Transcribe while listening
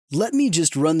"Let me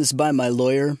just run this by my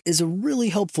lawyer" is a really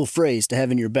helpful phrase to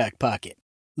have in your back pocket.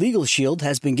 Legal Shield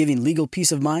has been giving legal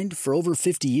peace of mind for over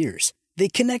 50 years. They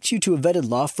connect you to a vetted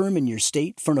law firm in your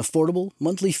state for an affordable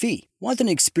monthly fee. Want an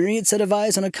experienced set of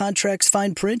eyes on a contract's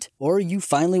fine print? Or you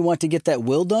finally want to get that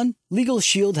will done? Legal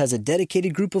Shield has a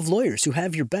dedicated group of lawyers who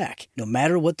have your back, no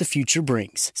matter what the future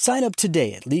brings. Sign up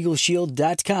today at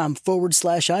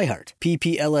LegalShield.com/iHeart.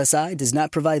 PPLSI does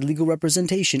not provide legal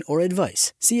representation or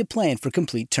advice. See a plan for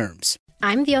complete terms.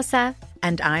 I'm Diosa.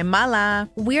 And I'm Mala.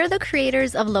 We're the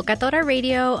creators of Locatora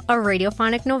Radio, a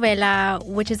radiophonic novela,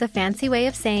 which is a fancy way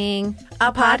of saying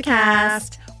a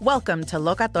podcast. Welcome to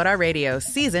Locatora Radio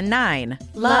Season 9.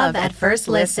 Love at First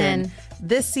Listen.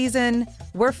 This season,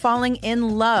 we're falling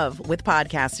in love with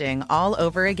podcasting all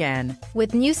over again.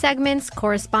 With new segments,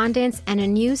 correspondence, and a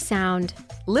new sound.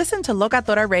 Listen to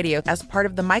Locatora Radio as part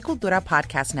of the My Cultura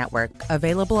Podcast Network,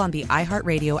 available on the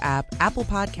iHeartRadio app, Apple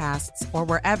Podcasts, or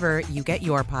wherever you get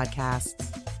your podcasts.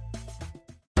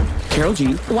 Carol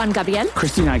G, Juan Gabriel,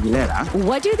 Christina Aguilera.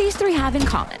 What do these three have in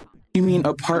common? You mean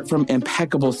apart from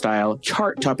impeccable style,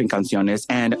 chart-topping canciones,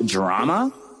 and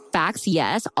drama? Facts,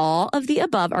 yes, all of the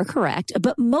above are correct.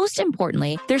 But most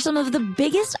importantly, they're some of the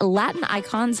biggest Latin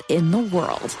icons in the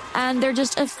world. And they're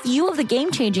just a few of the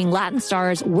game-changing Latin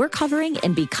stars we're covering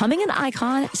in Becoming an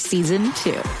Icon Season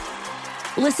 2.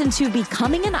 Listen to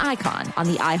Becoming an Icon on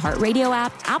the iHeartRadio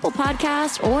app, Apple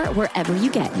Podcasts, or wherever you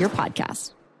get your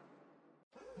podcasts.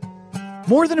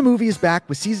 More Than a Movie is back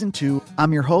with Season 2.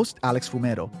 I'm your host, Alex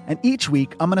Fumero, and each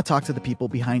week I'm going to talk to the people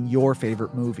behind your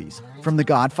favorite movies. From The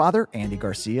Godfather, Andy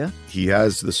Garcia. He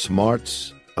has the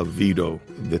smarts of Vito,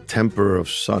 the temper of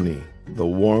Sonny, the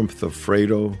warmth of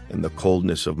Fredo, and the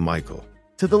coldness of Michael.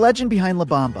 To the legend behind La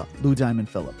Bamba, Lou Diamond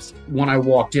Phillips. When I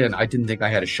walked in, I didn't think I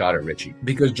had a shot at Richie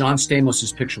because John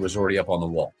Stamos' picture was already up on the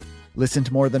wall. Listen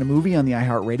to More Than a Movie on the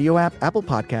iHeartRadio app, Apple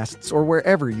Podcasts, or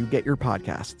wherever you get your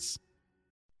podcasts.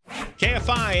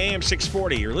 KFI AM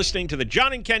 640. You're listening to the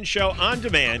John and Ken Show on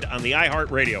demand on the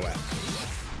iHeartRadio app.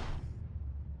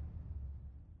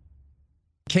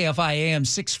 KFI AM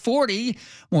 640,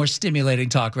 more stimulating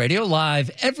talk radio, live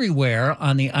everywhere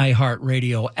on the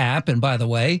iHeartRadio app. And by the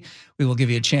way, we will give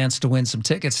you a chance to win some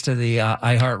tickets to the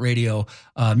iHeartRadio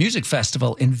Music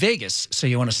Festival in Vegas. So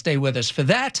you want to stay with us for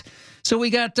that. So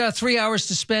we got 3 hours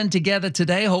to spend together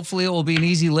today. Hopefully it will be an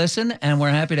easy listen, and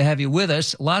we're happy to have you with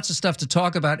us. Lots of stuff to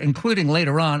talk about, including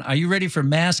later on. Are you ready for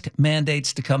mask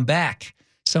mandates to come back?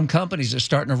 Some companies are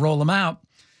starting to roll them out.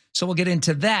 So we'll get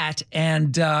into that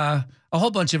and a whole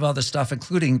bunch of other stuff,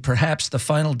 including perhaps the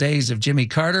final days of Jimmy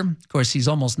Carter. Of course, he's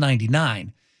almost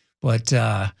 99, but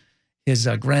his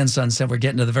grandson said we're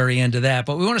getting to the very end of that.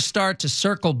 But we want to start to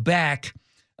circle back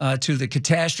to the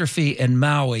catastrophe in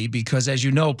Maui because, as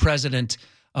you know, President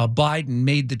Biden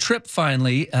made the trip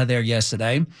finally there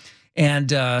yesterday,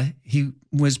 and he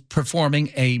was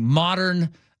performing a modern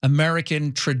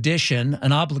American tradition,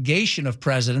 an obligation of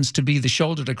presidents to be the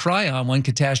shoulder to cry on when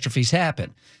catastrophes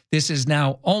happen. This is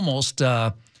now almost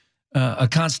a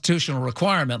constitutional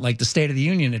requirement, like the State of the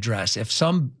Union address. If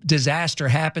some disaster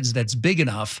happens that's big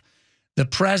enough, the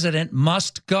president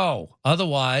must go.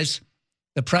 Otherwise,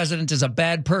 the president is a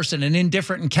bad person, an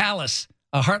indifferent and callous,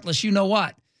 a heartless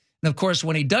you-know-what. And, of course,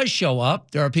 when he does show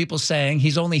up, there are people saying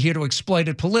he's only here to exploit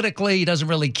it politically, he doesn't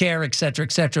really care, et cetera,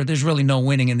 et cetera. There's really no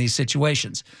winning in these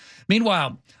situations.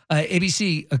 Meanwhile,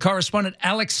 ABC correspondent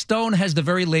Alex Stone has the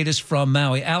very latest from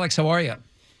Maui. Alex, how are you?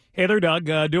 Hey there, Doug.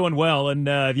 Doing well. And,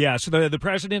 so the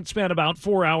president spent about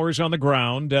 4 hours on the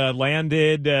ground,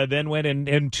 landed, then went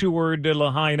and toured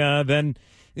Lahaina, then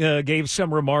gave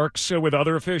some remarks with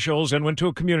other officials and went to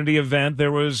a community event.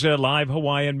 There was live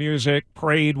Hawaiian music,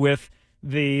 prayed with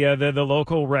the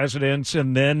local residents,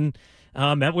 and then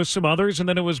met with some others, and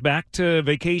then it was back to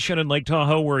vacation in Lake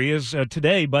Tahoe where he is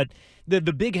today. But the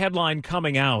big headline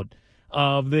coming out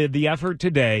of the effort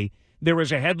today, there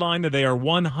was a headline that they are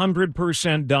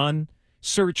 100% done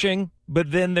searching,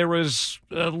 but then there was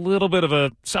a little bit of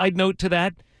a side note to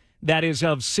that. That is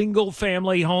of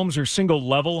single-family homes or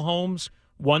single-level homes,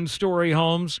 one-story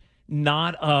homes,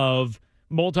 not of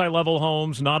multi-level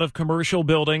homes, not of commercial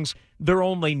buildings. They're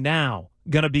only now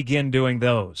going to begin doing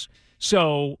those.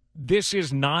 So this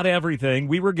is not everything.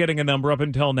 We were getting a number up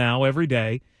until now every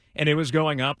day, and it was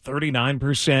going up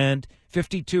 39%,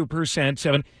 52%,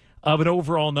 7 of an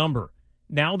overall number.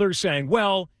 Now they're saying,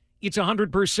 well, it's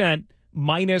 100%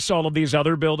 minus all of these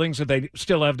other buildings that they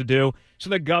still have to do.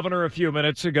 So the governor a few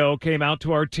minutes ago came out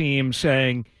to our team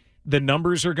saying the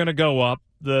numbers are going to go up,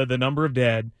 the number of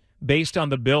dead, based on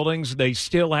the buildings they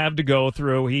still have to go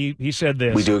through. He said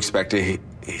this. We do expect to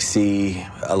see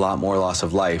a lot more loss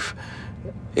of life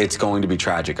it's going to be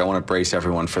tragic. I want to brace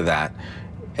everyone for that.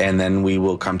 And then we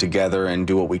will come together and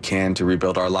do what we can to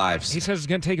rebuild our lives. He says it's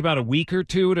going to take about a week or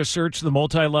two to search the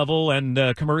multi-level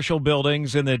and commercial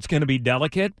buildings, and it's going to be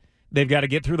delicate. They've got to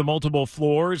get through the multiple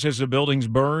floors as the buildings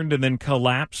burned and then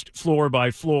collapsed floor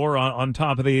by floor on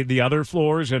top of the other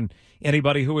floors, and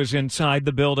anybody who was inside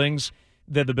the buildings,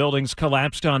 that the buildings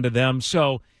collapsed onto them.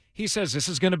 So he says this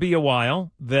is going to be a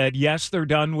while, that, yes, they're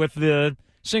done with the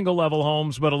single-level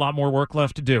homes, but a lot more work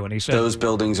left to do. And he said those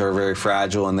buildings are very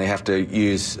fragile, and they have to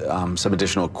use some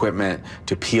additional equipment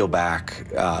to peel back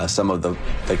some of the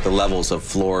levels of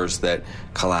floors that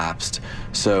collapsed.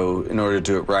 So in order to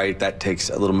do it right, that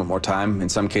takes a little bit more time. In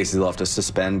some cases, they'll have to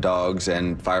suspend dogs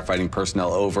and firefighting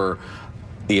personnel over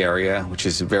the area, which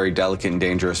is a very delicate and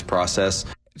dangerous process.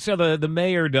 So the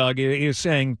mayor, Doug, is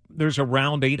saying there's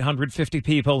around 850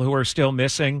 people who are still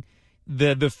missing.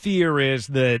 The fear is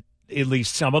that at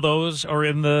least some of those are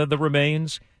in the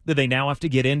remains, that they now have to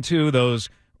get into those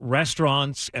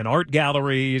restaurants and art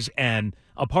galleries and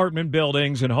apartment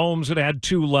buildings and homes that had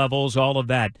 2 levels, all of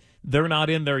that. They're not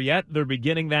in there yet. They're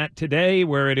beginning that today,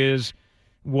 where it is,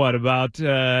 about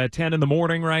 10 in the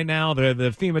morning right now.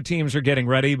 The FEMA teams are getting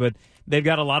ready, but they've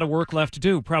got a lot of work left to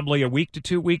do, probably a week to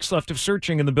 2 weeks left of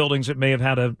searching in the buildings that may have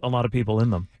had a lot of people in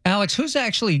them. Alex, who's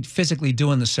actually physically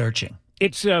doing the searching?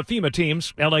 It's FEMA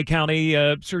teams, L.A. County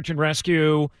Search and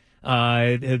Rescue,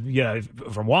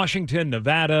 from Washington,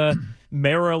 Nevada,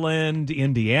 Maryland,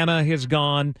 Indiana has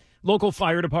gone. Local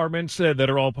fire departments that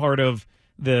are all part of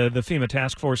the FEMA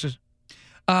task forces.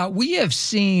 We have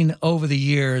seen over the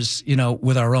years,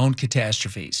 with our own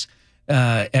catastrophes,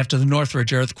 after the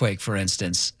Northridge earthquake, for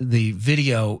instance, the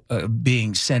video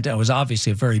being sent out was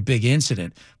obviously a very big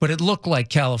incident, but it looked like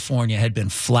California had been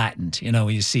flattened.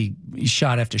 You see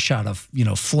shot after shot of,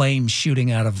 flames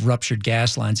shooting out of ruptured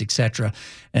gas lines, et cetera,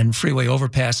 and freeway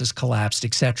overpasses collapsed,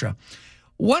 et cetera.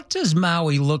 What does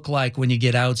Maui look like when you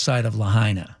get outside of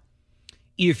Lahaina?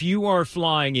 If you are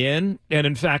flying in, and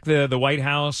in fact, the White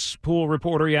House pool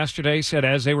reporter yesterday said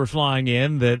as they were flying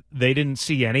in that they didn't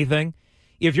see anything.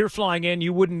 If you're flying in,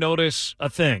 you wouldn't notice a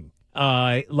thing.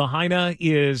 Lahaina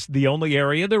is the only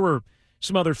area. There were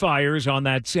some other fires on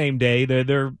that same day.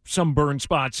 There are some burn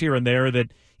spots here and there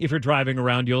that if you're driving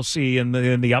around, you'll see in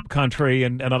the upcountry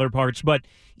and other parts. But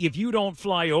if you don't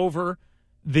fly over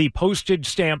the postage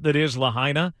stamp that is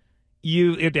Lahaina,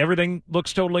 everything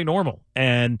looks totally normal.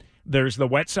 And there's the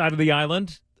wet side of the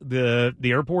island, the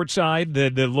airport side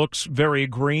that looks very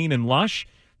green and lush.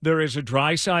 There is a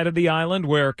dry side of the island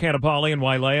where Kaanapali and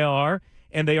Wailea are,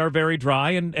 and they are very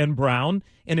dry and brown.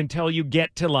 And until you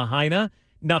get to Lahaina,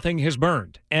 nothing has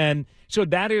burned. And so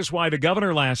that is why the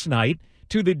governor last night,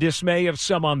 to the dismay of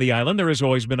some on the island, there has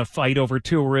always been a fight over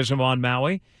tourism on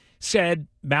Maui, said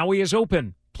Maui is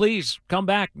open. Please come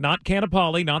back. Not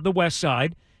Kaanapali, not the west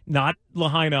side, not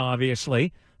Lahaina,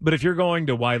 obviously. But if you're going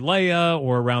to Wailea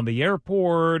or around the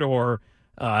airport or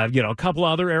a couple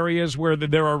other areas where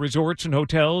there are resorts and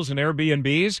hotels and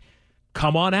Airbnbs,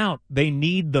 come on out. They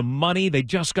need the money. They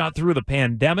just got through the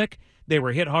pandemic. They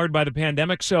were hit hard by the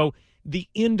pandemic. So the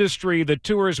industry, the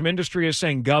tourism industry is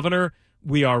saying, Governor,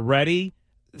 we are ready.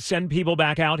 Send people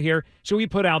back out here. So we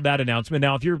put out that announcement.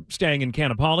 Now, if you're staying in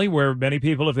Kaanapali, where many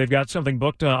people, if they've got something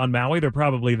booked on Maui, they're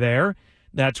probably there.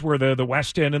 That's where the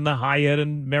Westin and the Hyatt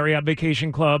and Marriott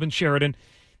Vacation Club and Sheraton,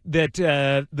 that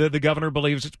the governor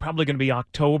believes it's probably going to be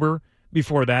October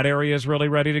before that area is really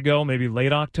ready to go, maybe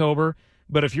late October.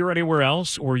 But if you're anywhere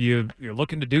else or you're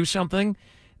looking to do something,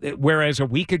 whereas a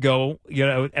week ago,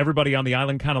 everybody on the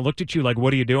island kind of looked at you like,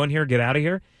 what are you doing here? Get out of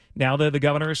here. Now the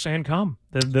governor is saying, come.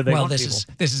 This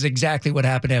is exactly what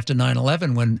happened after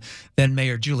 9/11 when then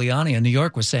Mayor Giuliani in New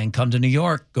York was saying, come to New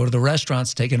York, go to the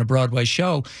restaurants, take in a Broadway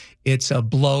show. It's a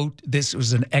blow. This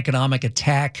was an economic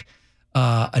attack,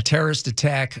 a terrorist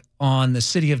attack on the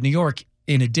city of New York,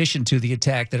 in addition to the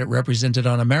attack that it represented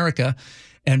on America.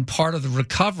 And part of the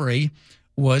recovery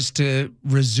was to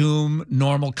resume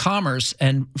normal commerce.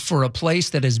 And for a place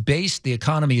that is based, the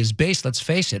economy is based, let's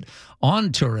face it,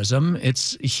 on tourism,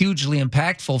 it's hugely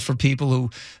impactful for people who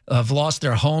have lost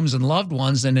their homes and loved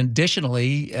ones, and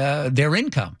additionally, their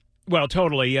income. Well,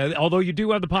 totally. Although you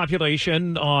do have the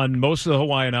population on most of the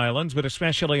Hawaiian Islands, but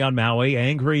especially on Maui,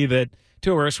 angry that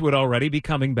tourists would already be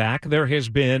coming back. There has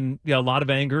been a lot of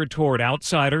anger toward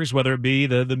outsiders, whether it be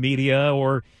the media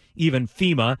or even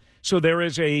FEMA. So there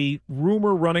is a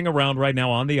rumor running around right now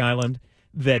on the island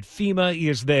that FEMA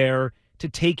is there to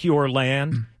take your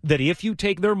land, that if you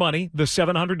take their money, the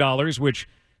 $700, which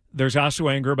there's also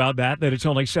anger about that it's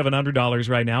only $700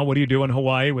 right now. What do you do in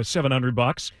Hawaii with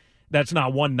 $700? That's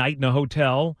not one night in a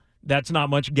hotel. That's not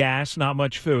much gas, not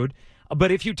much food.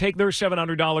 But if you take their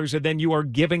 $700 and then you are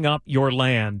giving up your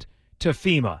land to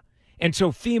FEMA. And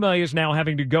so FEMA is now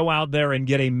having to go out there and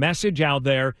get a message out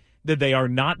there that they are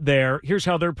not there. Here's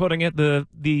how they're putting it. The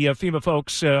FEMA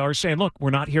folks are saying, look, we're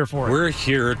not here for it. We're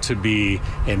here to be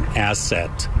an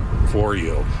asset for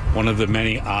you, one of the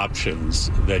many options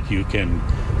that you can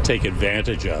take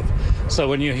advantage of. So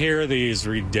when you hear these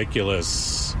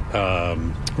ridiculous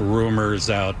rumors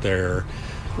out there,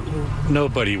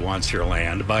 nobody wants your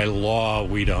land. By law,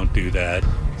 we don't do that.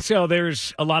 So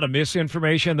there's a lot of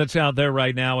misinformation that's out there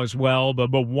right now as well. But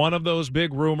one of those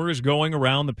big rumors going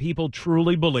around that people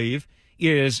truly believe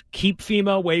is keep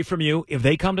FEMA away from you. If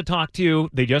they come to talk to you,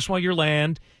 they just want your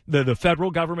land. The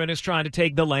federal government is trying to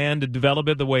take the land and develop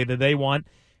it the way that they want.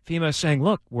 FEMA is saying,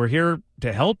 look, we're here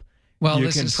to help. Well, you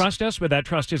can trust us, but that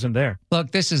trust isn't there.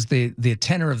 Look, this is the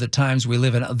tenor of the times we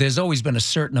live in. There's always been a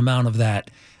certain amount of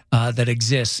that that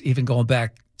exists, even going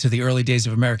back to the early days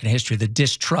of American history, the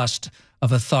distrust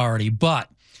of authority.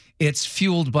 But it's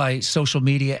fueled by social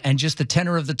media and just the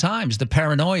tenor of the times, the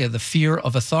paranoia, the fear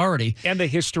of authority. And the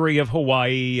history of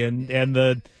Hawaii and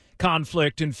the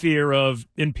conflict and fear of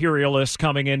imperialists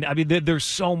coming in. I mean, there's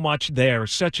so much there,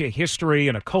 such a history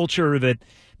and a culture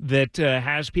that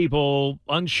has people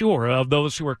unsure of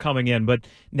those who are coming in. But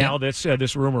now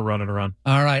this rumor running around.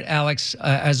 All right, Alex,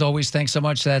 as always, thanks so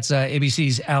much. That's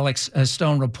ABC's Alex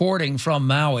Stone reporting from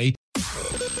Maui.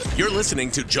 You're listening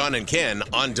to John and Ken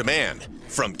on demand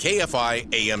from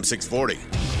KFI AM 640.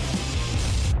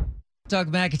 Doug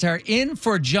McIntyre in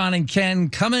for John and Ken.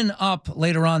 Coming up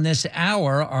later on this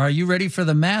hour, are you ready for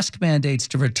the mask mandates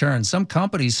to return? Some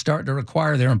companies starting to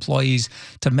require their employees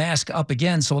to mask up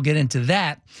again, so we'll get into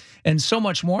that and so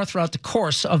much more throughout the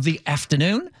course of the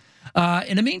afternoon.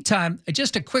 In the meantime,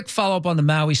 just a quick follow-up on the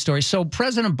Maui story. So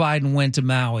President Biden went to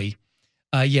Maui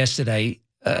yesterday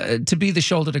to be the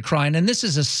shoulder to cry, and this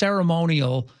is a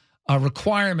ceremonial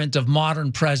requirement of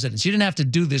modern presidents. You didn't have to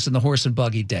do this in the horse and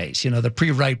buggy days, the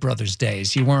pre-Wright brothers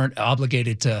days. You weren't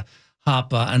obligated to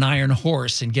hop an iron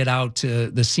horse and get out to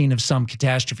the scene of some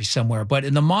catastrophe somewhere. But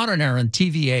in the modern era and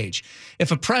TV age,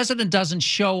 if a president doesn't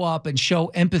show up and show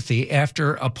empathy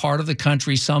after a part of the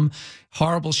country, some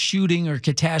horrible shooting or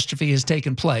catastrophe has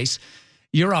taken place,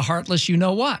 you're a heartless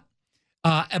you-know-what.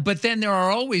 But then there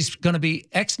are always going to be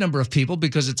X number of people,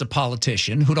 because it's a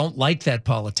politician, who don't like that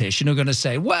politician, who are going to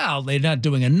say, well, they're not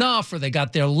doing enough, or they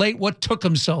got there late. What took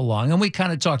them so long? And we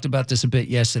kind of talked about this a bit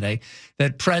yesterday,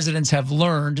 that presidents have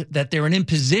learned that they're an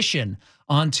imposition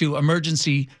onto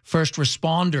emergency first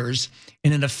responders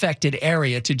in an affected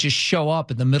area to just show up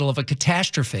in the middle of a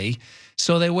catastrophe.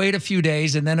 So they wait a few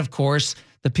days, and then, of course,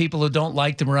 the people who don't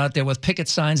like them are out there with picket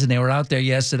signs, and they were out there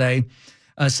yesterday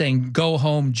saying, go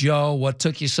home, Joe, what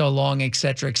took you so long, et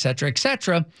cetera, et cetera, et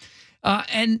cetera.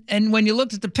 And when you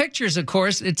looked at the pictures, of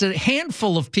course, it's a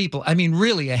handful of people. I mean,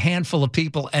 really a handful of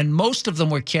people. And most of them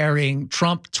were carrying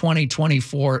Trump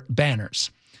 2024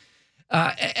 banners.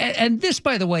 And this,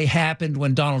 by the way, happened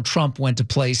when Donald Trump went to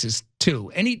places, too.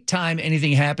 Anytime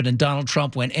anything happened and Donald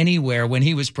Trump went anywhere when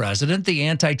he was president, the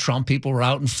anti-Trump people were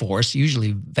out in force,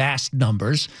 usually vast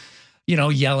numbers,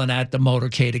 yelling at the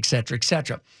motorcade, et cetera, et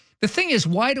cetera. The thing is,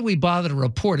 why do we bother to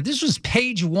report it? This was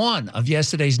page 1 of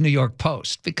yesterday's New York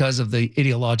Post because of the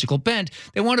ideological bent.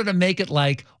 They wanted to make it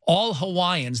like all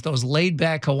Hawaiians, those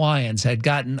laid-back Hawaiians, had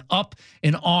gotten up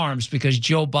in arms because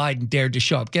Joe Biden dared to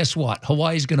show up. Guess what?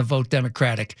 Hawaii's going to vote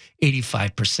Democratic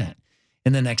 85%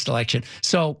 in the next election.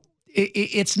 So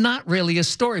it's not really a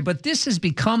story, but this has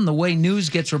become the way news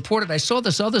gets reported. I saw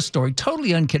this other story,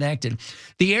 totally unconnected.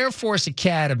 The Air Force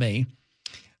Academy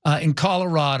in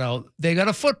Colorado, they got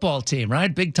a football team,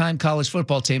 right? Big-time college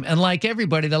football team. And like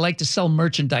everybody, they like to sell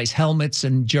merchandise, helmets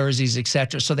and jerseys, et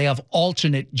cetera. So they have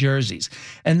alternate jerseys.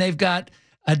 And they've got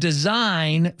a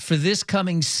design for this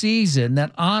coming season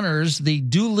that honors the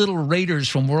Doolittle Raiders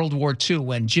from World War II,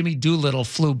 when Jimmy Doolittle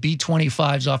flew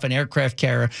B-25s off an aircraft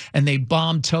carrier and they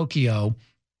bombed Tokyo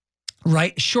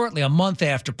right shortly, a month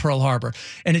after Pearl Harbor.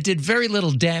 And it did very little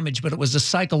damage, but it was a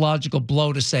psychological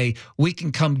blow to say, we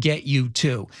can come get you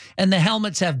too. And the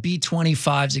helmets have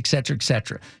B-25s, et cetera, et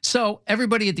cetera. So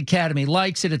everybody at the Academy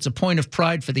likes it. It's a point of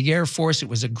pride for the Air Force. It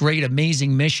was a great,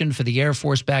 amazing mission for the Air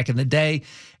Force back in the day.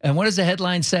 And what does the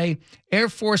headline say? Air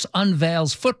Force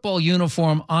unveils football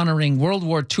uniform honoring World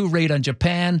War II raid on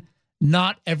Japan.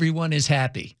 Not everyone is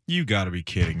happy. You got to be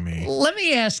kidding me. Let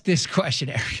me ask this question,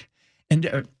 Eric.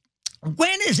 And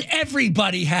when is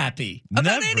everybody happy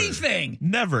about anything?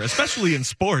 Never, especially in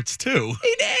sports, too.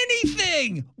 In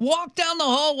anything. Walk down the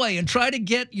hallway and try to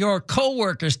get your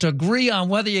coworkers to agree on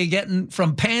whether you're getting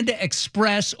from Panda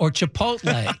Express or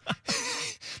Chipotle.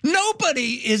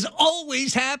 Nobody is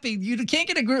always happy. You can't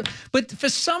get a group. But for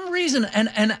some reason,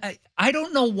 and I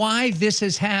don't know why this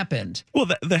has happened. Well,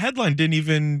 the headline didn't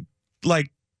even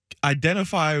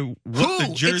identify what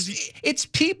the jersey. It's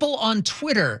people on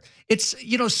Twitter. It's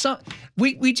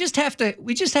we just have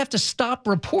to stop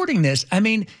reporting this. I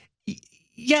mean,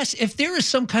 yes, if there is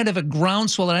some kind of a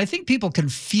groundswell, and I think people can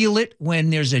feel it when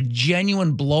there's a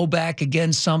genuine blowback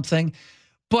against something,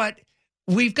 but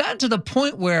we've gotten to the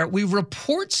point where we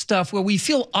report stuff where we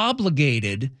feel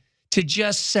obligated to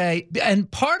just say, and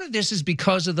part of this is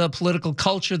because of the political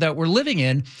culture that we're living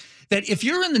in, that if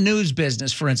you're in the news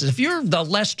business, for instance, if you're the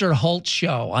Lester Holt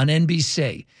show on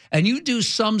NBC and you do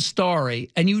some story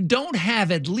and you don't have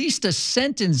at least a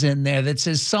sentence in there that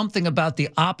says something about the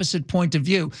opposite point of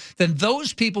view, then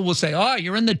those people will say, oh,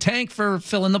 you're in the tank for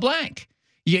fill in the blank.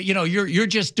 You're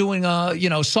just doing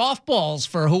softballs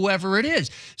for whoever it is.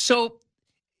 So,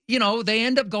 they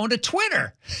end up going to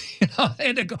Twitter,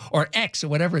 or X or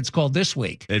whatever it's called this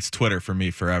week. It's Twitter for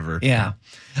me forever. Yeah.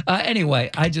 Anyway,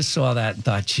 I just saw that and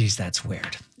thought, geez, that's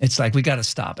weird. It's like, we got to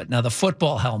stop it. Now, the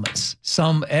football helmets,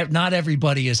 not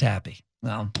everybody is happy.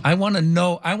 Well, I want to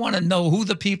know who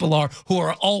the people are who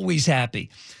are always happy.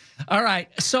 All right.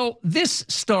 So this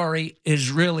story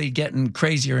is really getting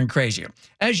crazier and crazier.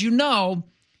 As you know,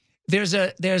 there's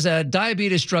a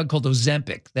diabetes drug called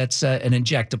Ozempic. That's an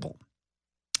injectable.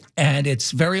 And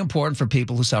it's very important for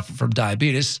people who suffer from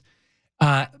diabetes.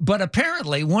 But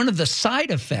apparently, one of the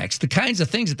side effects, the kinds of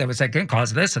things that they would say can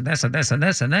cause this and this and this and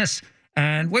this and this,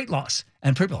 and weight loss.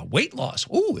 And people are, weight loss?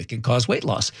 Ooh, it can cause weight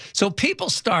loss. So people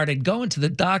started going to the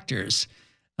doctors,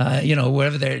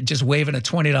 wherever they're just waving a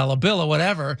 $20 bill or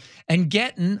whatever, and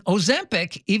getting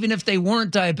Ozempic, even if they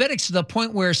weren't diabetics, to the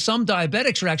point where some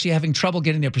diabetics are actually having trouble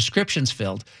getting their prescriptions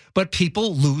filled. But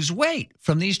people lose weight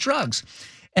from these drugs.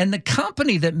 And the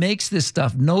company that makes this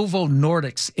stuff, Novo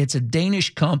Nordisk, it's a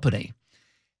Danish company,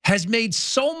 has made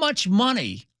so much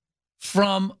money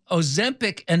from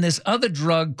Ozempic and this other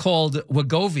drug called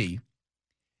Wegovy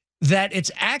that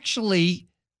it's actually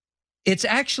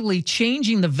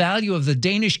changing the value of the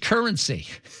Danish currency.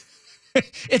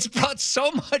 It's brought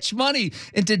so much money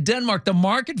into Denmark. The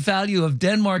market value of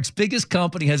Denmark's biggest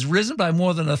company has risen by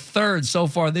more than a third so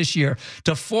far this year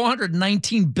to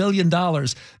 $419 billion,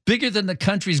 bigger than the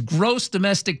country's gross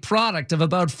domestic product of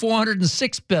about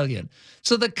 $406 billion.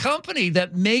 So the company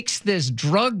that makes this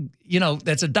drug,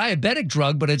 that's a diabetic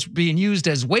drug, but it's being used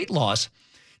as weight loss.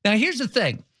 Now, here's the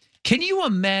thing. Can you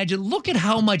imagine? Look at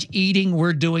how much eating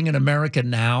we're doing in America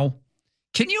now.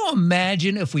 Can you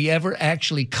imagine if we ever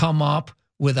actually come up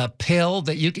with a pill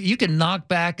that you can knock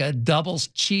back a double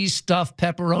cheese stuffed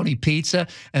pepperoni pizza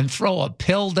and throw a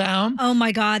pill down? Oh,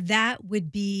 my God. That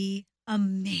would be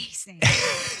amazing.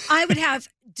 I would have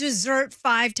dessert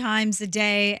 5 times a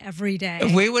day, every day.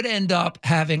 We would end up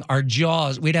having our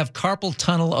jaws. We'd have carpal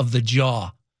tunnel of the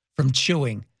jaw from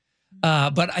chewing.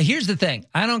 But here's the thing.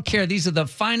 I don't care. These are the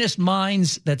finest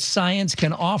minds that science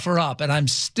can offer up. And I'm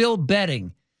still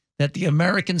betting that the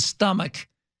American stomach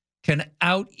can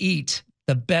out-eat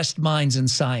the best minds in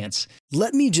science.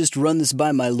 Let me just run this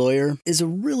by my lawyer is a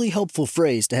really helpful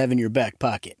phrase to have in your back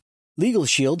pocket. Legal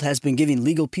Shield has been giving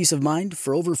legal peace of mind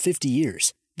for over 50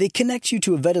 years. They connect you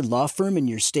to a vetted law firm in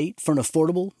your state for an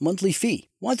affordable monthly fee.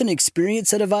 Want an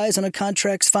experienced set of eyes on a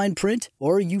contract's fine print?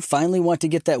 Or you finally want to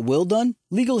get that will done?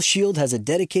 Legal Shield has a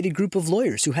dedicated group of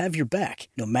lawyers who have your back,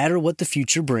 no matter what the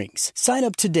future brings. Sign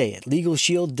up today at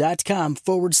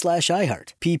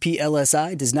LegalShield.com/iHeart.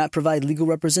 PPLSI does not provide legal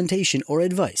representation or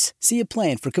advice. See a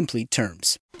plan for complete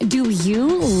terms. Do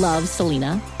you love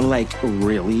Selena? Like,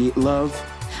 really love?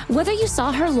 Whether you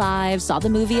saw her live, saw the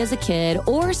movie as a kid,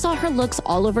 or saw her looks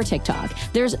all over TikTok,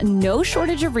 there's no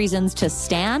shortage of reasons to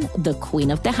stan the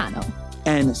Queen of Tejano.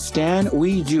 And Stan,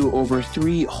 we do over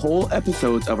 3 whole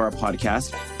episodes of our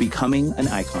podcast, Becoming an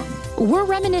Icon. We're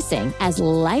reminiscing as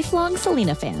lifelong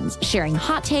Selena fans, sharing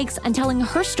hot takes and telling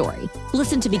her story.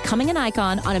 Listen to Becoming an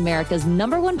Icon on America's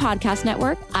 #1 podcast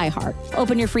network, iHeart.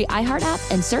 Open your free iHeart app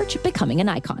and search Becoming an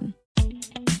Icon.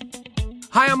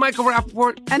 Hi, I'm Michael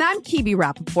Rappaport. And I'm Kibi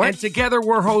Rappaport. And together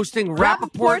we're hosting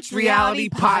Rappaport's Reality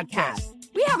Podcast.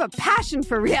 We have a passion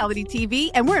for reality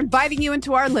TV, and we're inviting you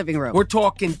into our living room. We're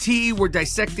talking tea, we're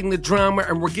dissecting the drama,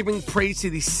 and we're giving praise to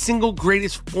the single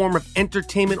greatest form of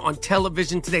entertainment on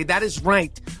television today. That is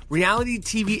right. Reality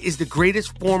TV is the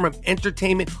greatest form of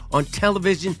entertainment on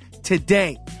television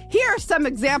today. Here are some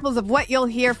examples of what you'll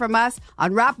hear from us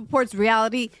on Rappaport's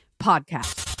Reality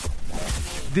Podcast.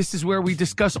 This is where we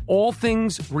discuss all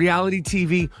things reality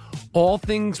TV, all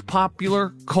things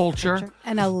popular culture.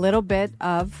 And a little bit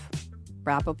of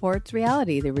Rappaport's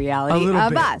reality, the reality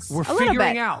of us. We're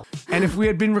figuring out. And if we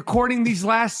had been recording these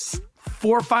last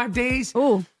 4 or 5 days,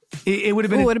 it would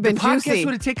have been, would have been the podcast juicy.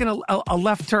 would have taken a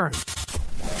left turn.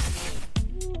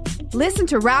 Listen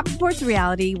to Rappaport's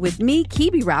Reality with me,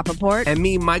 Kibi Rappaport. And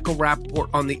me, Michael Rappaport,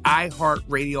 on the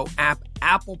iHeartRadio app,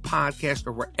 Apple Podcast,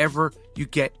 or wherever you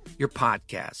get your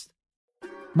podcast.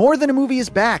 More Than a Movie is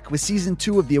back with season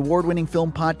 2 of the award-winning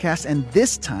film podcast, and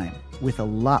this time with a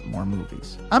lot more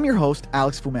movies. I'm your host,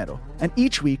 Alex Fumero, and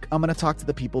each week I'm going to talk to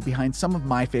the people behind some of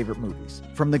my favorite movies.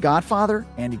 From The Godfather,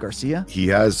 Andy Garcia. He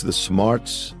has the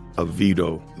smarts of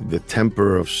Vito, the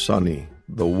temper of Sonny,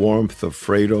 the warmth of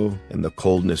Fredo, and the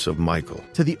coldness of Michael.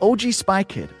 To the OG Spy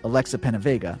Kid, Alexa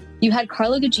Penavega. You had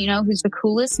Carla Gugino, who's the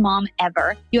coolest mom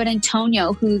ever. You had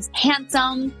Antonio, who's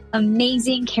handsome,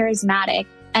 amazing, charismatic.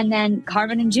 And then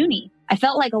Carvin and Junie. I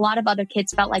felt like a lot of other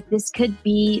kids felt like this could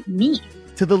be me.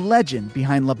 To the legend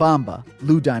behind La Bamba,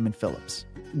 Lou Diamond Phillips.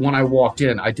 When I walked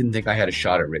in, I didn't think I had a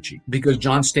shot at Richie because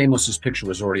John Stamos' picture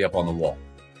was already up on the wall.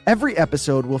 Every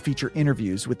episode will feature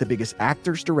interviews with the biggest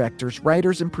actors, directors,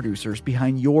 writers, and producers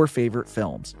behind your favorite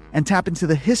films and tap into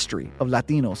the history of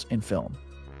Latinos in film.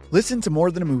 Listen to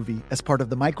More Than a Movie as part of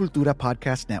the My Cultura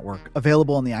Podcast Network,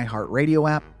 available on the iHeartRadio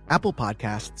app, Apple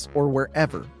Podcasts, or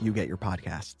wherever you get your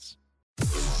podcasts.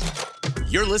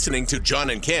 You're listening to John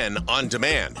and Ken on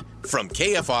demand from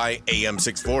KFI AM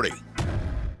 640.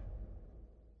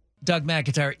 Doug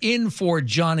McIntyre in for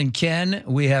John and Ken.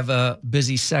 We have a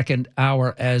busy second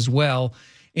hour as well.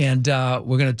 And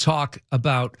we're going to talk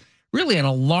about really an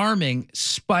alarming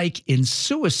spike in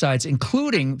suicides,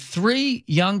 including 3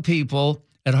 young people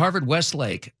at Harvard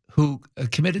Westlake who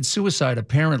committed suicide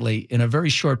apparently in a very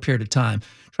short period of time.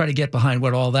 Try to get behind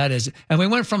what all that is. And we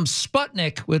went from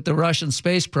Sputnik with the Russian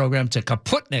space program to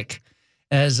Kaputnik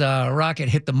as a rocket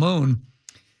hit the moon.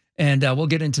 And we'll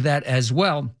get into that as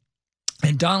well.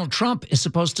 And Donald Trump is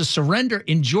supposed to surrender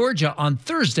in Georgia on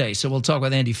Thursday. So we'll talk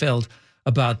with Andy Feld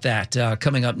about that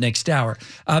coming up next hour.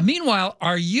 Meanwhile,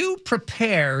 are you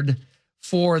prepared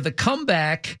for the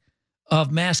comeback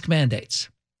of mask mandates?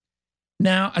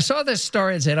 Now, I saw this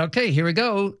story and said, okay, here we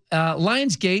go.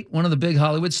 Lionsgate, one of the big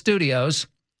Hollywood studios,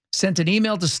 sent an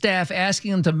email to staff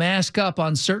asking them to mask up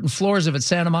on certain floors of its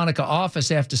Santa Monica office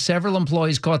after several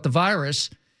employees caught the virus.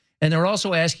 And they're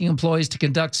also asking employees to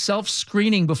conduct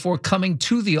self-screening before coming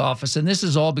to the office. And this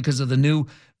is all because of the new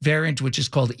variant, which is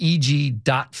called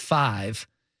EG.5.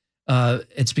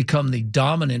 It's become the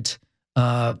dominant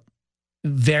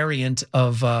variant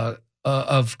of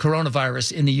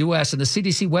coronavirus in the U.S. And the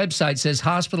CDC website says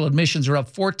hospital admissions are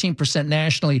up 14%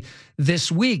 nationally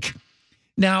this week.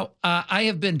 Now, I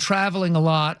have been traveling a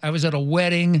lot. I was at a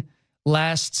wedding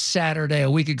last Saturday, a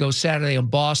week ago Saturday in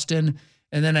Boston.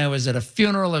 And then I was at a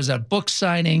funeral. I was at book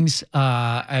signings.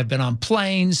 I've been on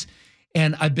planes.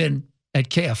 And I've been at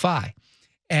KFI.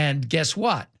 And guess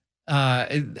what?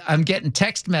 I'm getting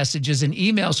text messages and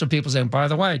emails from people saying, by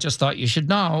the way, I just thought you should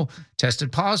know,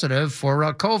 tested positive for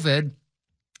COVID.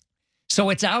 So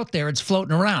it's out there. It's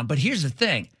floating around. But here's the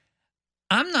thing.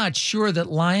 I'm not sure that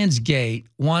Lionsgate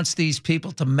wants these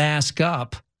people to mask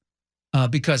up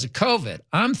because of COVID.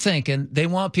 I'm thinking they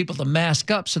want people to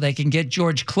mask up so they can get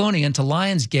George Clooney into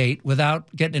Lionsgate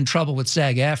without getting in trouble with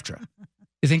SAG-AFTRA.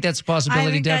 You think that's a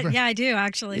possibility, Deborah? Yeah, I do,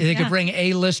 actually. They could bring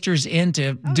A-listers in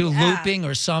to do looping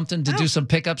or something, to do some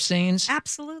pickup scenes?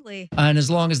 Absolutely. And as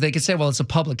long as they could say, well, it's a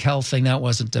public health thing, that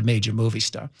wasn't a major movie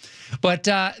star. But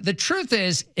the truth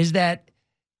is that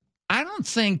I don't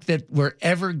think that we're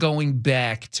ever going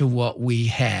back to what we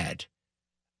had.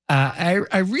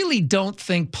 I really don't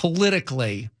think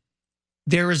politically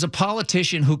there is a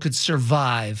politician who could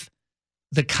survive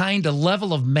the kind of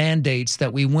level of mandates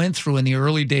that we went through in the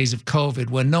early days of COVID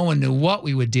when no one knew what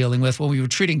we were dealing with, when we were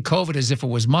treating COVID as if it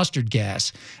was mustard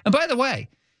gas. And by the way,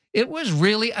 it was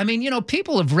really, I mean, you know,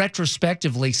 people have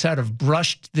retrospectively sort of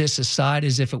brushed this aside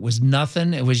as if it was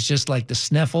nothing. It was just like the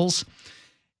sniffles.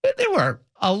 There were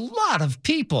a lot of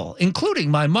people,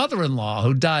 including my mother-in-law,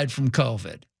 who died from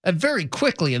COVID very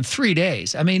quickly in 3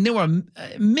 days. I mean, there were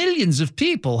millions of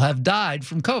people have died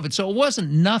from COVID, so it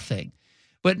wasn't nothing.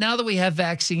 But now that we have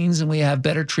vaccines and we have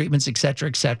better treatments, et cetera,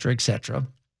 et cetera, et cetera,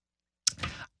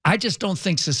 I just don't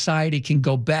think society can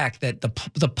go back, that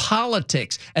the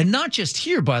politics, and not just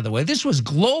here, by the way, this was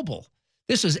global.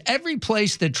 This was every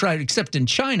place that tried, except in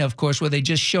China, of course, where they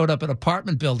just showed up at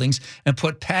apartment buildings and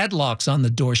put padlocks on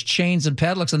the doors, chains and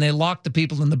padlocks, and they locked the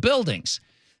people in the buildings.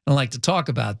 I don't like to talk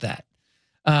about that.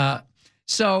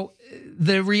 So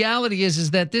the reality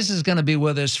is that this is going to be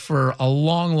with us for a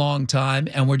long, long time,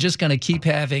 and we're just going to keep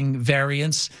having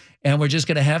variants, and we're just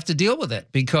going to have to deal with it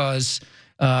because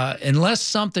unless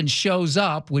something shows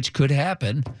up, which could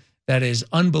happen, that is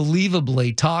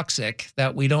unbelievably toxic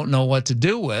that we don't know what to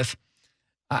do with,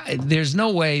 there's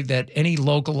no way that any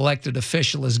local elected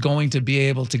official is going to be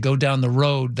able to go down the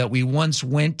road that we once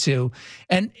went to.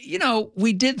 And,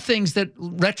 we did things that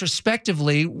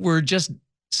retrospectively were just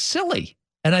silly.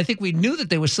 And I think we knew that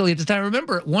they were silly at the time.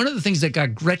 Remember, one of the things that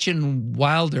got Gretchen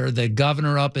Wilder, the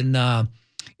governor up in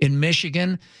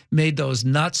Michigan, made those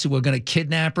nuts who were going to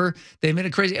kidnap her. They made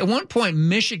it crazy. At one point,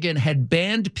 Michigan had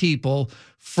banned people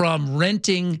from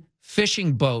renting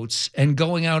fishing boats and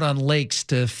going out on lakes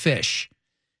to fish.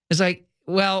 It's like,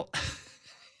 well,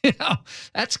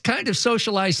 that's kind of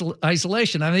social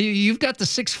isolation. I mean, you've got the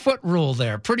 6-foot rule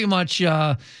there pretty much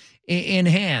in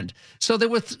hand. So there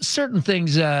were certain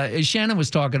things Shannon was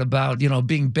talking about,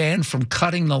 being banned from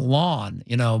cutting the lawn,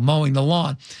 mowing the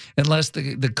lawn, unless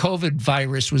the COVID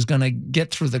virus was going to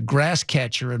get through the grass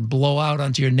catcher and blow out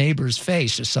onto your neighbor's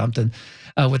face or something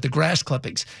with the grass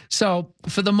clippings. So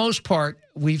for the most part,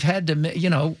 we've had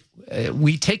to,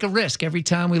 we take a risk every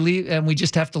time we leave, and we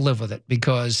just have to live with it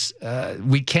because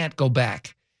we can't go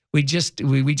back. We just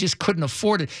couldn't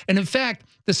afford it. And in fact,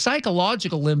 the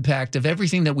psychological impact of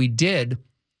everything that we did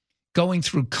going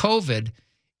through COVID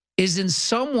is in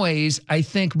some ways, I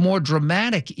think, more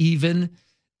dramatic even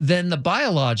than the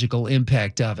biological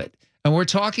impact of it. And we're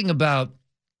talking about,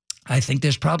 I think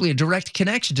there's probably a direct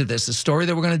connection to this, a story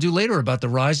that we're going to do later about the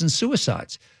rise in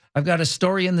suicides. I've got a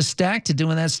story in the stack to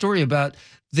do in that story about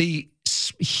the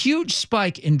huge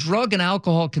spike in drug and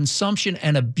alcohol consumption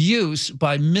and abuse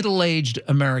by middle-aged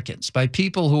Americans, by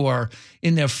people who are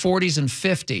in their 40s and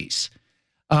 50s.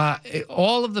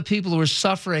 All of the people who are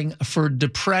suffering for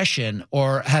depression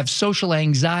or have social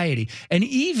anxiety, and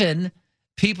even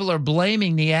people are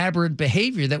blaming the aberrant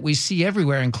behavior that we see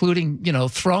everywhere, including,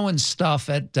 throwing stuff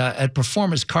at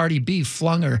performers. Cardi B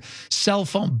flung her cell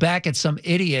phone back at some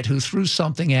idiot who threw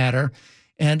something at her.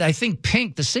 And I think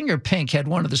Pink, the singer Pink, had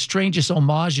one of the strangest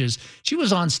homages. She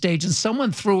was on stage and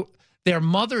someone threw their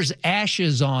mother's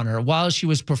ashes on her while she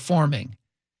was performing.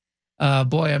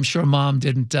 Boy, I'm sure mom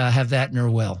didn't have that in her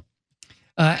will.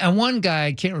 And one guy,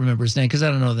 I can't remember his name because I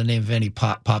don't know the name of any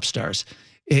pop stars.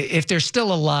 If they're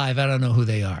still alive, I don't know who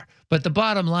they are. But the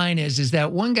bottom line is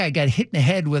that one guy got hit in the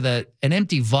head with an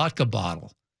empty vodka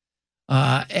bottle.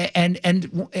 And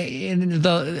on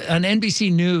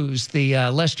NBC News, the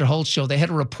Lester Holt show, they had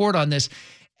a report on this.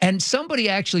 And somebody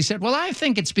actually said, well, I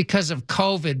think it's because of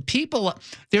COVID. People,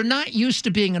 they're not used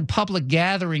to being in public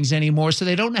gatherings anymore, so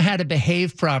they don't know how to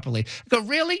behave properly. I go,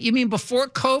 really? You mean before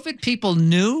COVID, people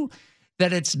knew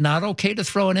that it's not okay to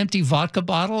throw an empty vodka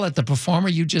bottle at the performer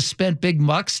you just spent big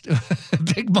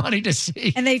money to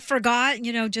see? And they forgot,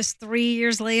 just 3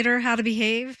 years later how to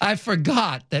behave? I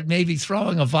forgot that maybe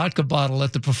throwing a vodka bottle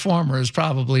at the performer is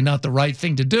probably not the right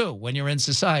thing to do when you're in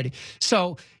society.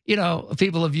 So,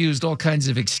 people have used all kinds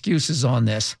of excuses on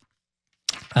this.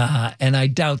 And I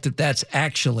doubt that that's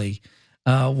actually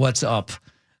what's up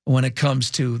when it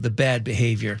comes to the bad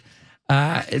behavior.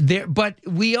 But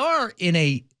we are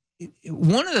in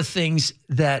one of the things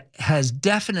that has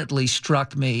definitely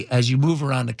struck me as you move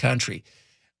around the country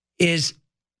is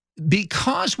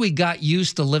because we got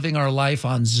used to living our life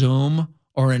on Zoom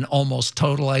or in almost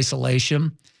total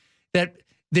isolation, that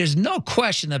there's no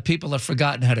question that people have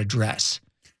forgotten how to dress.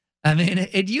 I mean,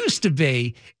 it used to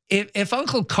be if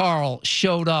Uncle Carl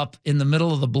showed up in the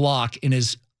middle of the block in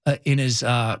his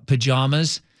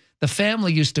pajamas, the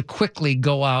family used to quickly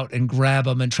go out and grab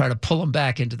him and try to pull him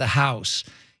back into the house,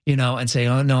 and say,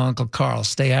 oh, no, Uncle Carl,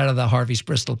 stay out of the Harvey's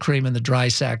Bristol cream and the dry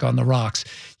sack on the rocks.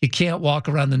 You can't walk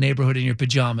around the neighborhood in your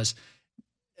pajamas.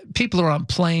 People are on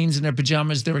planes in their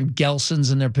pajamas. They're in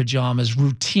Gelsons in their pajamas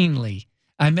routinely.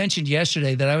 I mentioned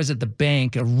yesterday that I was at the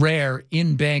bank, a rare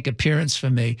in-bank appearance for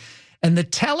me, and the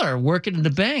teller working in the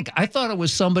bank, I thought it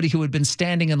was somebody who had been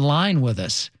standing in line with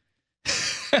us.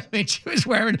 I mean, she was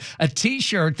wearing a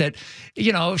T-shirt that,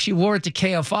 if she wore it to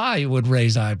KFI, it would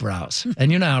raise eyebrows.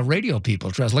 And how radio people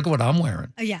dress. Look at what I'm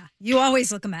wearing. Yeah, you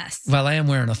always look a mess. Well, I am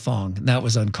wearing a thong. That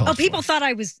was uncalled for. People thought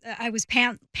I was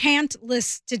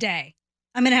pantless today.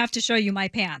 I'm going to have to show you my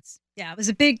pants. Yeah, it was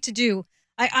a big to-do.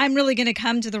 I'm really going to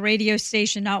come to the radio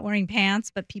station not wearing pants,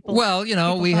 but people. Well,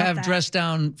 we have Dress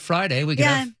Down Friday. We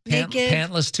can have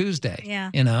Pantless Tuesday.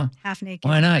 Yeah. Half naked.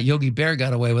 Why not? Yogi Bear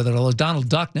got away with it. Although Donald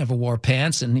Duck never wore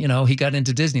pants, and he got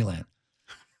into Disneyland,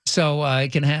 so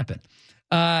it can happen.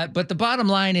 But the bottom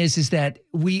line is that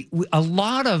we a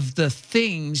lot of the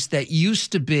things that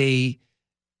used to be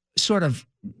sort of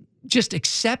just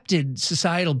accepted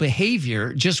societal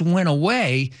behavior just went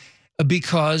away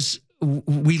because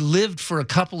we lived for a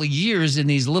couple of years in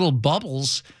these little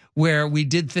bubbles where we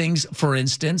did things, for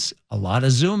instance, a lot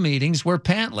of Zoom meetings were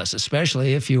pantless,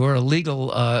 especially if you were a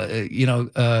legal,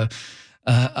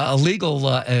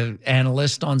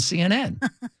 analyst on CNN.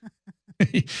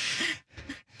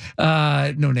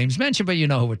 No names mentioned, but you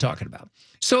know who we're talking about.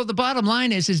 So the bottom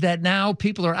line is that now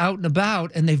people are out and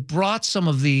about, and they've brought some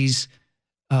of these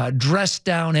dressed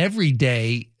down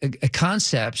everyday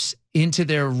concepts into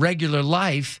their regular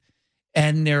life,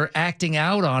 and they're acting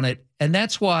out on it. And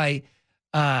that's why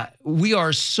we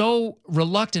are so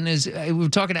reluctant. As we were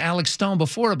talking to Alex Stone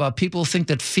before about people think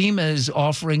that FEMA is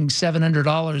offering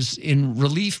 $700 in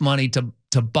relief money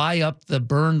to buy up the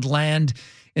burned land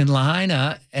in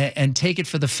Lahaina and take it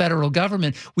for the federal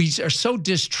government. We are so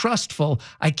distrustful.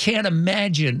 I can't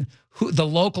imagine who the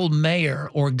local mayor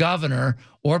or governor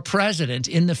or president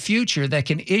in the future that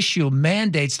can issue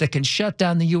mandates that can shut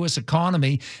down the U.S.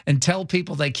 economy and tell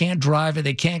people they can't drive or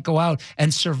they can't go out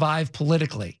and survive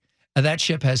politically. That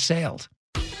ship has sailed.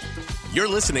 You're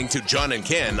listening to John and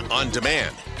Ken on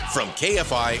demand from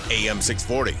KFI AM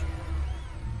 640.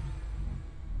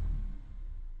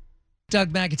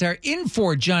 Doug McIntyre in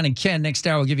for John and Ken. Next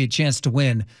hour, we'll give you a chance to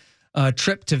win a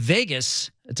trip to Vegas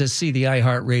to see the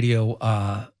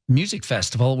iHeartRadio Music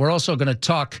Festival. We're also going to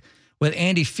talk with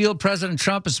Andy Field. President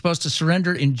Trump is supposed to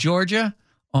surrender in Georgia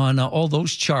on all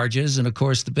those charges. And, of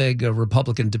course, the big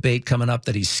Republican debate coming up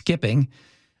that he's skipping.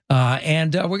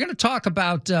 And we're going to talk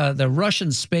about the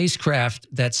Russian spacecraft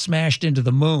that smashed into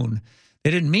the moon. They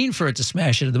didn't mean for it to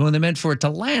smash into the moon. They meant for it to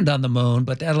land on the moon,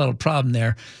 but they had a little problem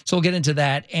there. So we'll get into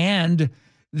that. And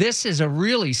this is a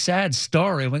really sad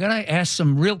story. We're going to ask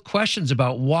some real questions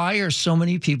about why are so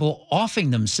many people offing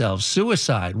themselves,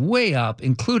 suicide, way up,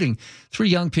 including 3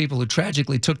 young people who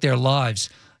tragically took their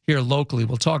lives here locally.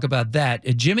 We'll talk about that.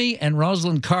 Jimmy and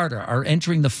Rosalind Carter are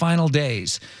entering the final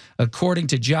days. According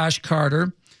to Josh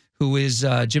Carter, who is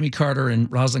Jimmy Carter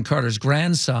and Rosalind Carter's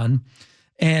grandson.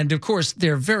 And, of course,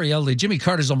 they're very elderly. Jimmy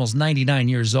Carter's almost 99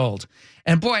 years old.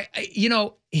 And, boy, you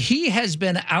know, he has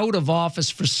been out of office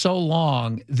for so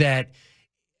long that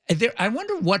I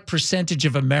wonder what percentage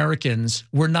of Americans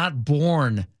were not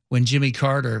born when Jimmy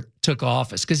Carter took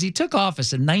office. Because he took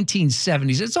office in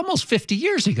 1970s. It's almost 50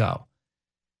 years ago.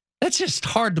 That's just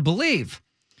hard to believe.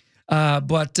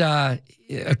 But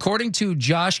according to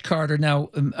Josh Carter, now,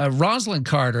 Rosalind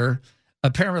Carter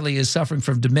apparently is suffering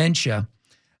from dementia.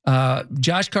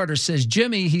 Josh Carter says,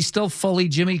 Jimmy, he's still fully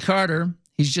Jimmy Carter.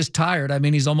 He's just tired. I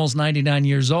mean, he's almost 99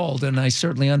 years old, and I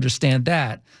certainly understand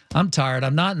that. I'm tired.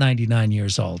 I'm not 99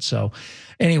 years old. So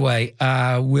anyway,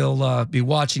 we'll be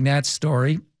watching that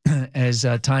story as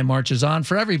time marches on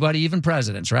for everybody, even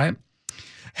presidents, right?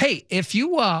 Hey, if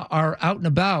you are out and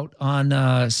about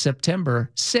on September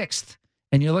 6th,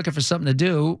 and you're looking for something to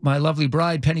do, my lovely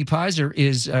bride, Penny Pizer,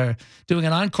 is doing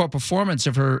an encore performance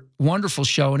of her wonderful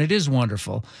show, and it is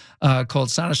wonderful,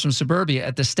 called Sonatas from Suburbia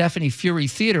at the Stephanie Fury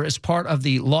Theater as part of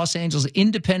the Los Angeles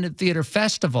Independent Theater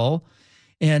Festival.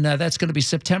 And that's going to be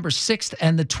September 6th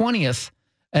and the 20th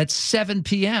at 7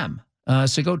 p.m.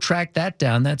 So go track that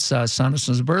down. That's Sonatas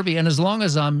from Suburbia. And as long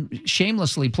as I'm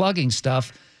shamelessly plugging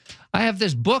stuff, I have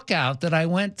this book out that I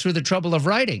went through the trouble of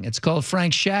writing. It's called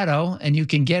Frank's Shadow, and you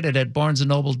can get it at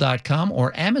barnesandnoble.com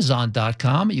or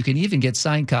amazon.com. You can even get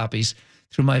signed copies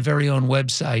through my very own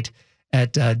website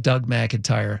at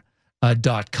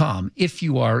dougmcintyre.com if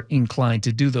you are inclined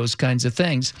to do those kinds of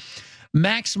things.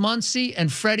 Max Muncy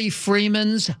and Freddie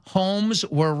Freeman's homes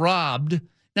were robbed.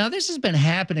 Now, this has been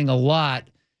happening a lot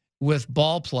with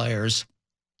ball players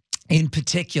in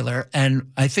particular, and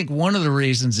I think one of the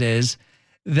reasons is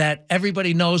that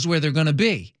everybody knows where they're going to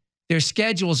be. Their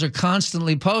schedules are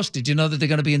constantly posted. You know that they're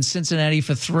going to be in Cincinnati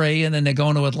for 3, and then they're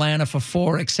going to Atlanta for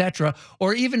 4, etc.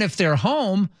 Or even if they're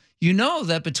home, you know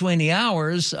that between the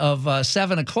hours of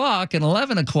 7 o'clock and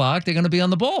 11 o'clock, they're going to be on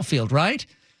the ball field, right?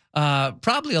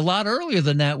 Probably a lot earlier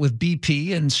than that with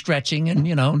BP and stretching and,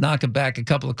 you know, knocking back a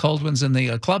couple of cold ones in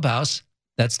the clubhouse.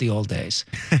 That's the old days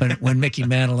when Mickey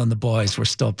Mantle and the boys were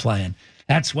still playing.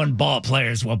 That's when ball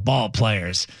players were ball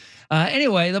players.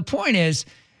 Anyway, the point is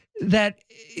that,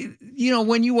 you know,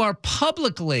 when you are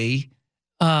publicly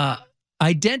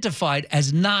identified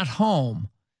as not home,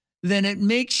 then it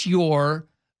makes your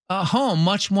home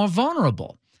much more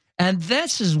vulnerable. And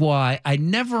this is why I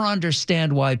never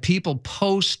understand why people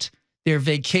post their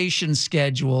vacation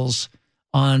schedules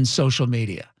on social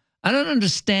media. I don't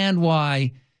understand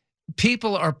why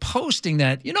people are posting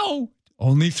that, you know,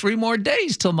 only 3 more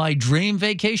days till my dream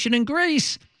vacation in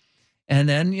Greece. And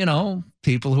then, you know,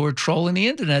 people who are trolling the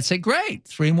internet say, great,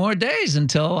 3 more days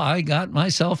until I got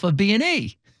myself a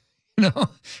B&E, you know,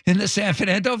 in the San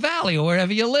Fernando Valley or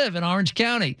wherever you live in Orange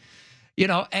County. You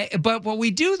know, but when we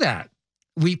do that,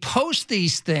 we post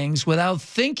these things without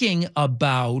thinking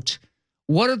about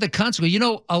what are the consequences. You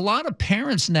know, a lot of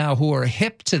parents now who are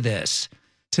hip to this,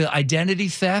 to identity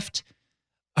theft,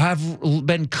 have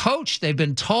been coached. They've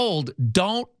been told,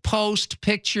 don't post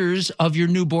pictures of your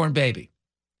newborn baby,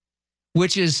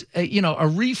 which is, a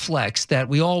reflex that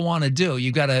we all want to do.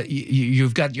 You've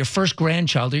got your first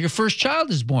grandchild or your first child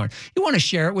is born. You want to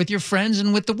share it with your friends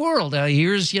and with the world.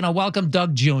 Here's, welcome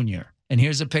Doug Jr. And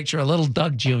here's a picture of little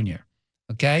Doug Jr.,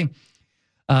 okay?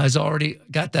 Has already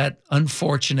got that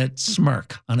unfortunate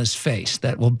smirk on his face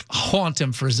that will haunt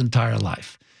him for his entire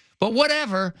life. But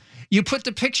whatever, you put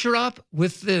the picture up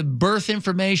with the birth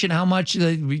information, how much,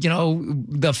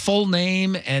 the full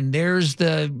name, and there's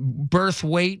the birth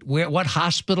weight, what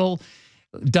hospital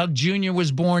Doug Jr.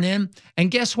 was born in. And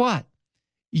guess what?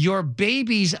 Your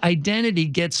baby's identity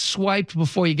gets swiped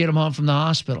before you get him home from the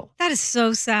hospital. That is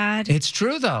so sad. It's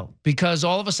true, though, because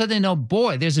all of a sudden they know,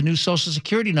 boy, there's a new Social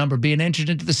Security number being entered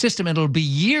into the system, and it'll be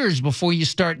years before you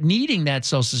start needing that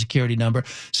Social Security number.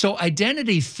 So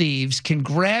identity thieves can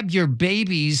grab your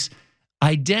baby's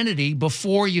identity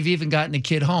before you've even gotten a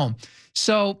kid home.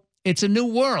 So it's a new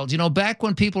world. Back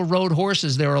when people rode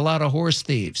horses, there were a lot of horse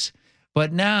thieves.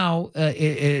 But now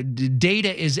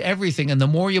data is everything, and the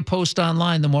more you post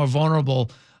online, the more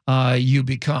vulnerable you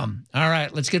become. All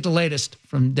right, let's get the latest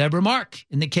from Deborah Mark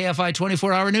in the KFI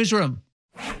 24-hour newsroom.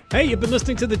 Hey, you've been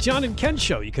listening to The John and Ken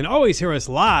Show. You can always hear us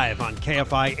live on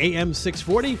KFI AM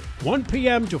 640, 1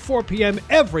 p.m. to 4 p.m.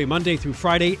 every Monday through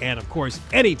Friday, and, of course,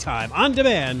 anytime on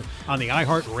demand on the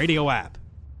iHeart Radio app.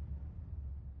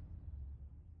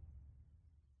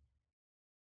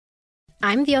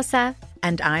 I'm Diosa.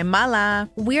 And I'm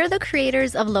Mala. We're the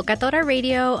creators of Locatora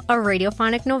Radio, a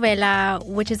radiophonic novela,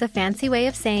 which is a fancy way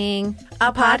of saying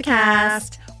a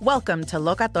podcast. Welcome to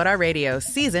Locatora Radio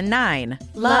Season 9.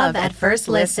 Love at First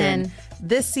Listen.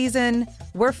 This season,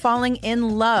 we're falling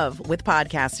in love with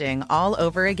podcasting all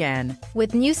over again.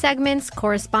 With new segments,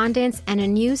 correspondence, and a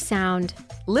new sound.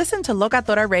 Listen to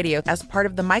Locatora Radio as part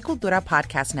of the McIntyre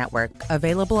Podcast Network,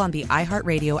 available on the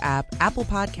iHeartRadio app, Apple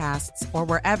Podcasts, or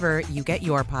wherever you get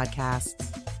your podcasts.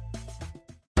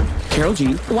 Carol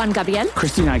G. Juan Gabriel.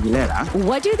 Christina Aguilera.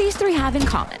 What do these three have in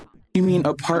common? You mean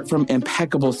apart from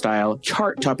impeccable style,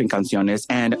 chart-topping canciones,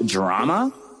 and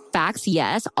drama? Facts,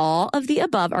 yes, all of the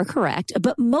above are correct,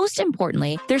 but most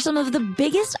importantly, they're some of the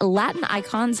biggest Latin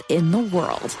icons in the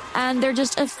world. And they're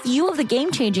just a few of the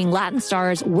game-changing Latin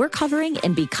stars we're covering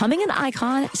in Becoming an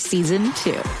Icon Season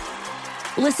 2.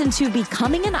 Listen to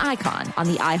Becoming an Icon on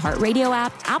the iHeartRadio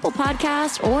app, Apple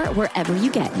Podcasts, or wherever you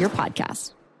get your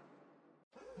podcasts.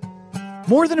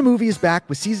 More Than a Movie is back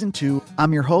with Season 2.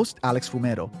 I'm your host, Alex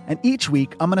Fumero, and each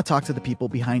week I'm going to talk to the people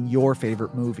behind your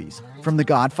favorite movies. From The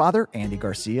Godfather, Andy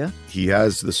Garcia. He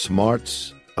has the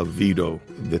smarts of Vito,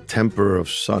 the temper of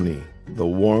Sonny, the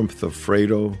warmth of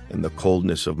Fredo, and the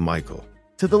coldness of Michael.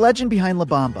 To the legend behind La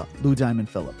Bamba, Lou Diamond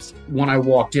Phillips. When I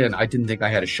walked in, I didn't think I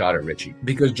had a shot at Richie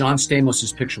because John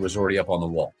Stamos' picture was already up on the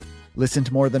wall. Listen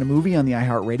to More Than a Movie on the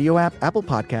iHeartRadio app, Apple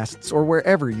Podcasts, or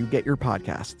wherever you get your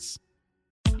podcasts.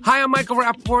 Hi, I'm Michael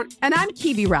Rappaport. And I'm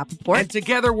Kibi Rappaport. And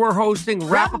together we're hosting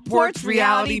Rappaport's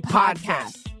Reality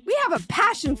Podcast. We have a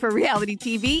passion for reality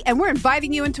TV, and we're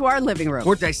inviting you into our living room.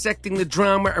 We're dissecting the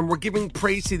drama, and we're giving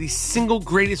praise to the single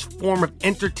greatest form of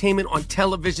entertainment on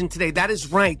television today. That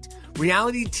is right.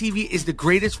 Reality TV is the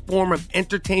greatest form of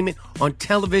entertainment on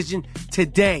television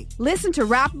today. Listen to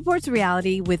Rappaport's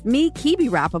Reality with me, Kibi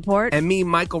Rappaport. And me,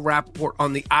 Michael Rappaport,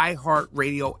 on the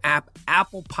iHeartRadio app,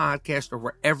 Apple Podcast, or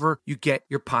wherever you get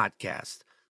your podcast.